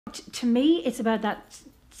To me, it's about that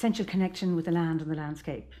essential connection with the land and the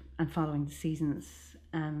landscape and following the seasons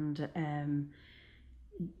and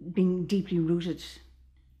being deeply rooted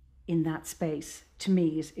in that space. To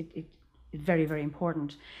me, is very, very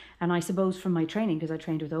important. And I suppose from my training, because I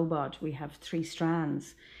trained with OBOD, we have 3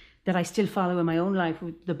 strands that I still follow in my own life,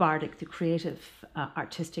 with the bardic, the creative,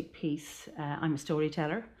 artistic piece. I'm a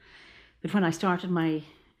storyteller. But when I started my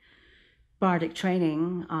bardic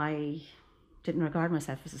training, I didn't regard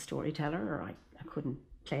myself as a storyteller, or I couldn't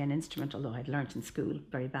play an instrument, although I'd learnt in school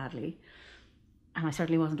very badly. And I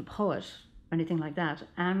certainly wasn't a poet or anything like that.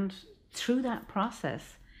 And through that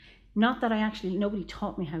process, not that nobody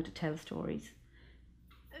taught me how to tell stories.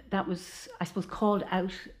 That was, I suppose, called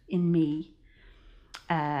out in me.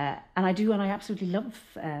 And I absolutely love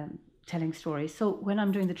telling stories. So when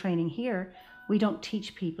I'm doing the training here, we don't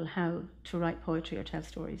teach people how to write poetry or tell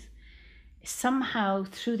stories. Somehow,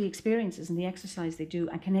 through the experiences and the exercise they do,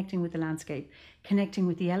 and connecting with the landscape, connecting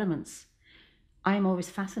with the elements, I'm always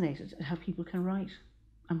fascinated at how people can write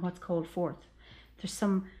and what's called forth. There's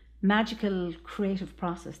some magical creative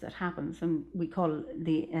process that happens, and we call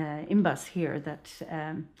the imbus here, that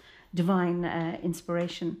divine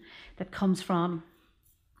inspiration that comes from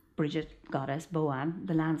Bridget, goddess, Boan,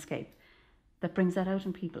 the landscape, that brings that out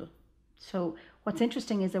in people. So what's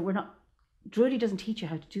interesting is that Druidry doesn't teach you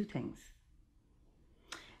how to do things.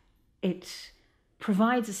 It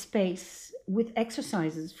provides a space with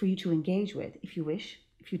exercises for you to engage with, if you wish,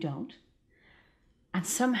 if you don't. And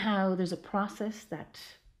somehow there's a process that,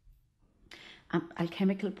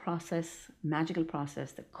 alchemical process, magical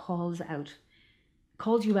process, that calls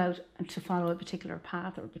you out and to follow a particular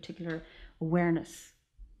path or a particular awareness.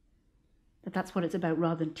 That's what it's about,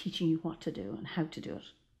 rather than teaching you what to do and how to do it.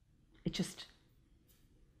 It just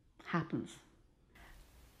happens.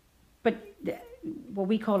 But what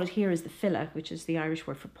we call it here is the filla, which is the Irish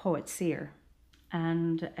word for poet, seer.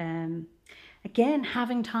 And again,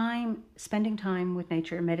 having time, spending time with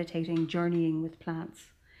nature, meditating, journeying with plants.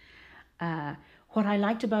 What I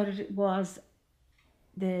liked about it was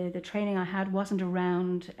the training I had wasn't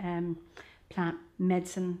around plant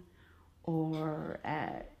medicine, or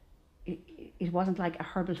it wasn't like a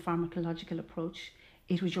herbal pharmacological approach.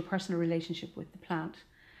 It was your personal relationship with the plant.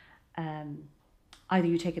 Either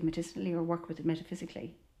you take it medicinally or work with it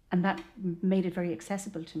metaphysically. And that made it very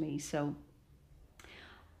accessible to me. So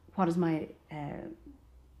what is my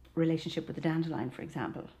relationship with the dandelion, for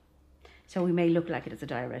example? So we may look like it as a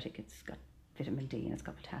diuretic. It's got vitamin D and it's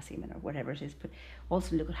got potassium in it, or whatever it is, but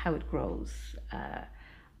also look at how it grows.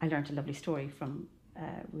 I learned a lovely story from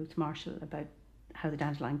Ruth Marshall about how the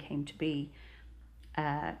dandelion came to be.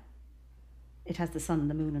 It has the sun,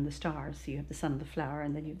 the moon, and the stars. So you have the sun, the flower,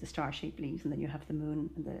 and then you have the star-shaped leaves, and then you have the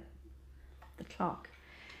moon and the clock.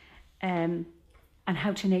 And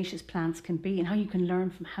how tenacious plants can be, and how you can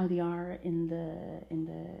learn from how they are in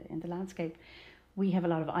the landscape. We have a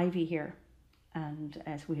lot of ivy here, and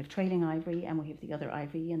so we have trailing ivy, and we have the other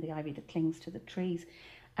ivy, and the ivy that clings to the trees,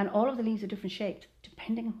 and all of the leaves are different shaped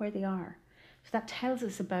depending on where they are. So that tells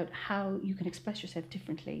us about how you can express yourself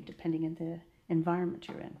differently depending on the environment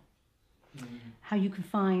you're in. Mm-hmm. How you can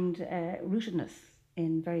find rootedness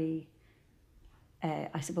in very,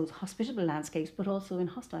 I suppose, hospitable landscapes, but also in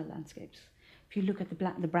hostile landscapes. If you look at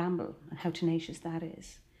the bramble and how tenacious that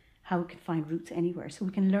is, how it can find roots anywhere. So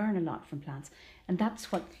we can learn a lot from plants. And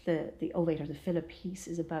that's what the ovate or the filla piece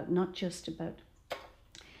is about, not just about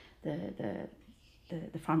the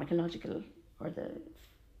pharmacological or the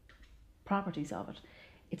properties of it.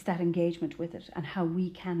 It's that engagement with it and how we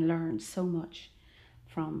can learn so much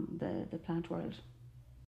from the plant world.